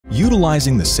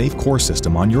Utilizing the SafeCore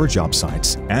system on your job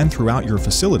sites and throughout your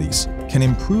facilities can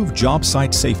improve job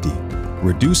site safety,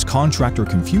 reduce contractor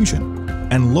confusion,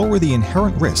 and lower the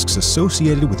inherent risks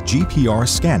associated with GPR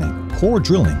scanning, core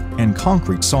drilling, and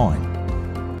concrete sawing.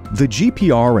 The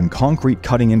GPR and concrete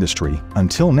cutting industry,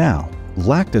 until now,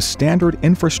 lacked a standard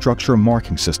infrastructure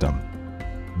marking system.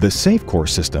 The SafeCore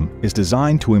system is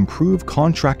designed to improve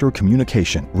contractor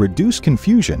communication, reduce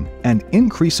confusion, and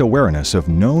increase awareness of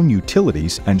known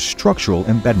utilities and structural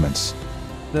embedments.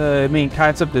 The main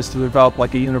concept is to develop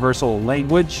like a universal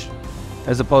language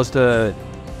as opposed to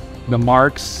the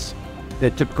marks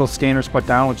that typical scanners put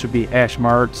down, which would be hash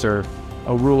marks or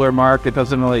a ruler mark that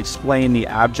doesn't really explain the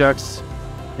objects.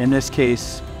 In this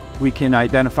case, we can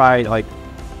identify like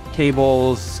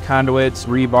cables, conduits,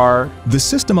 rebar. The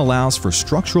system allows for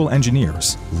structural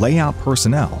engineers, layout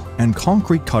personnel, and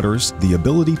concrete cutters the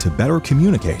ability to better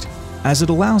communicate, as it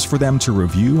allows for them to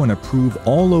review and approve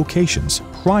all locations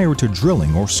prior to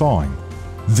drilling or sawing.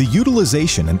 The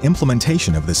utilization and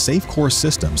implementation of the SafeCore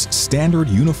system's standard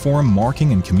uniform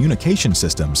marking and communication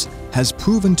systems has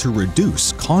proven to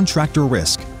reduce contractor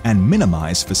risk and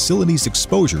minimize facilities'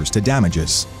 exposures to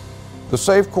damages. The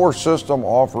SafeCore system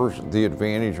offers the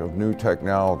advantage of new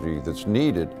technology that's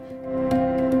needed